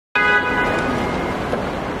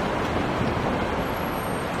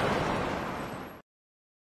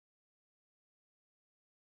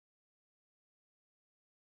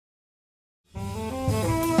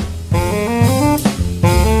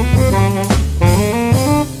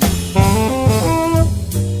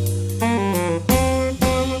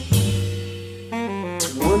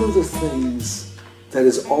that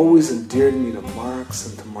has always endeared me to Marx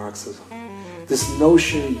and to Marxism. This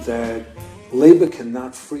notion that labor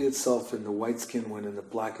cannot free itself in the white skin when in the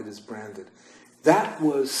black it is branded. That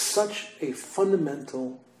was such a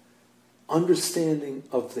fundamental understanding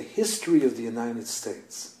of the history of the United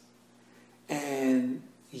States. And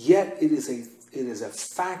yet it is a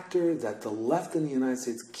factor that the left in the United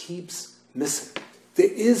States keeps missing. There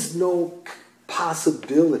is no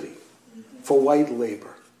possibility for white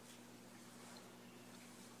labor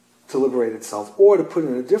to liberate itself, or to put it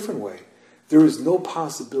in a different way, there is no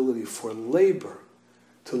possibility for labor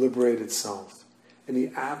to liberate itself in the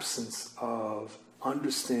absence of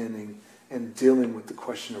understanding and dealing with the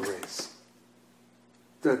question of race.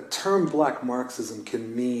 The term Black Marxism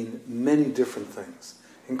can mean many different things,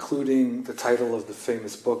 including the title of the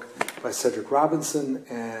famous book by Cedric Robinson,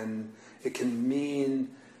 and it can mean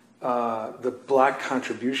the black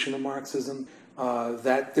contribution of Marxism,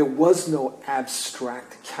 that there was no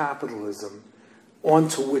abstract capitalism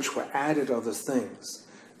onto which were added other things.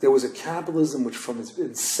 There was a capitalism which from its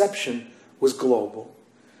inception was global,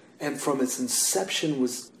 and from its inception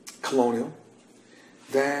was colonial,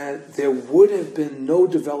 that there would have been no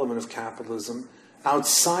development of capitalism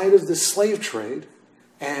outside of the slave trade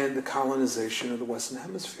and the colonization of the Western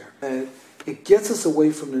Hemisphere. And it gets us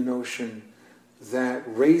away from the notion that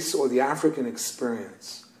race or the African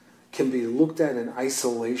experience can be looked at in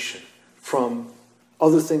isolation from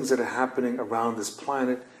other things that are happening around this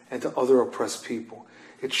planet and to other oppressed people.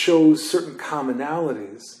 It shows certain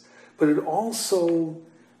commonalities, but it also,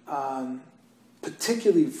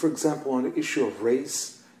 particularly, for example, on the issue of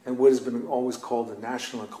race and what has been always called the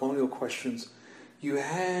national and colonial questions, you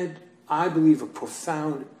had, I believe, a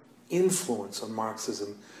profound influence on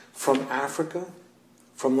Marxism from Africa,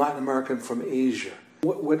 from Latin America, and from Asia.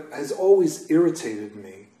 What has always irritated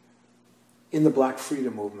me in the Black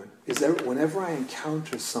freedom movement is that whenever I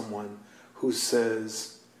encounter someone who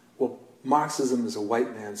says, well, Marxism is a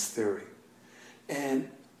white man's theory, and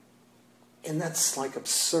that's like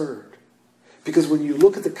absurd. Because when you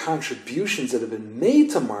look at the contributions that have been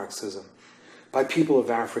made to Marxism by people of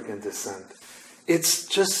African descent, it's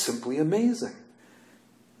just simply amazing.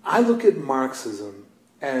 I look at Marxism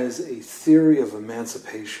as a theory of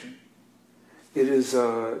emancipation. It is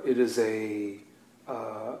a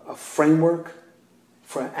framework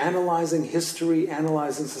for analyzing history,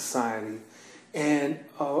 analyzing society, and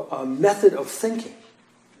a method of thinking.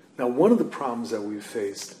 Now, one of the problems that we've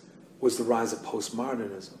faced was the rise of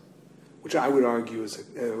postmodernism, which I would argue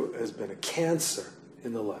has been a cancer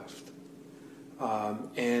in the left,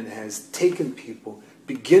 and has taken people,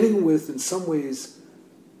 beginning with, in some ways,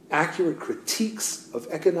 accurate critiques of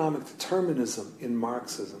economic determinism in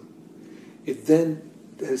Marxism. It then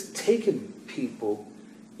has taken people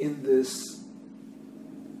in this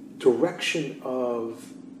direction of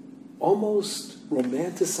almost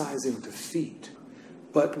romanticizing defeat.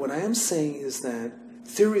 But what I am saying is that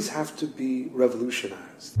theories have to be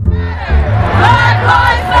revolutionized. Black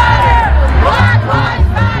Lives Matter! Black Lives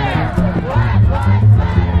Matter! Black Lives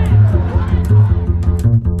Matter!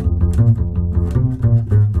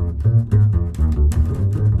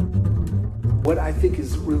 What I think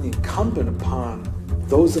is really incumbent upon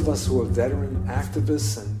those of us who are veteran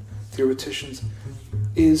activists and theoreticians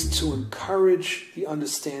is to encourage the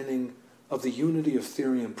understanding of the unity of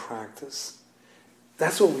theory and practice.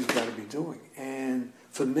 That's what we've got to be doing. And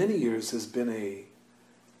for many years, there's been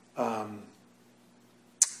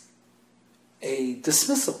a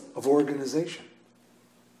dismissal of organization.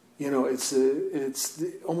 You know, it's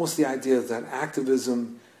almost the idea that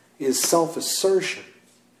activism is self-assertion,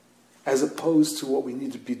 as opposed to what we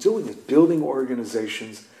need to be doing is building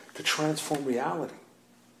organizations to transform reality.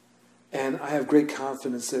 And I have great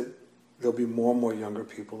confidence that there'll be more and more younger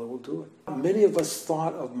people that will do it. Many of us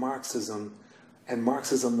thought of Marxism and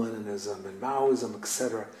Marxism-Leninism and Maoism,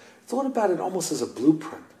 etc., thought about it almost as a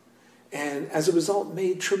blueprint, and as a result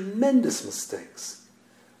made tremendous mistakes.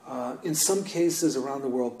 In some cases around the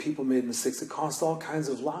world, people made mistakes that cost all kinds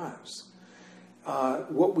of lives.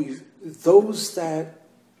 Those that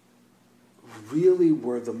really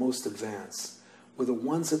were the most advanced were the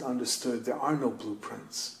ones that understood there are no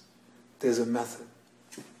blueprints. There's a method.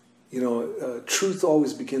 You know, truth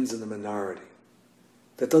always begins in the minority.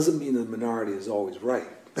 That doesn't mean the minority is always right.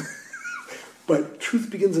 But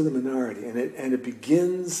truth begins in the minority, and it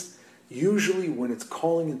begins usually when it's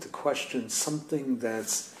calling into question something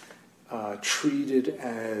that's treated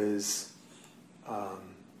as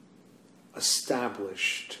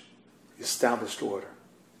established order.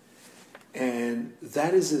 And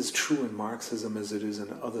that is as true in Marxism as it is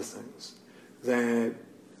in other things.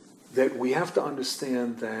 That we have to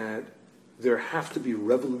understand that there have to be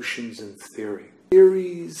revolutions in theory.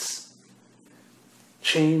 Theories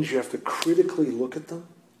change. You have to critically look at them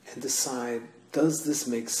and decide, does this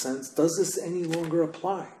make sense? Does this any longer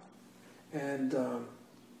apply? And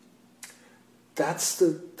that's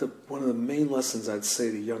one of the main lessons I'd say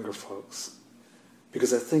to younger folks,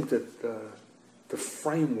 because I think that the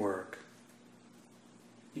framework,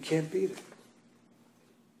 you can't beat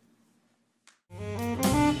it.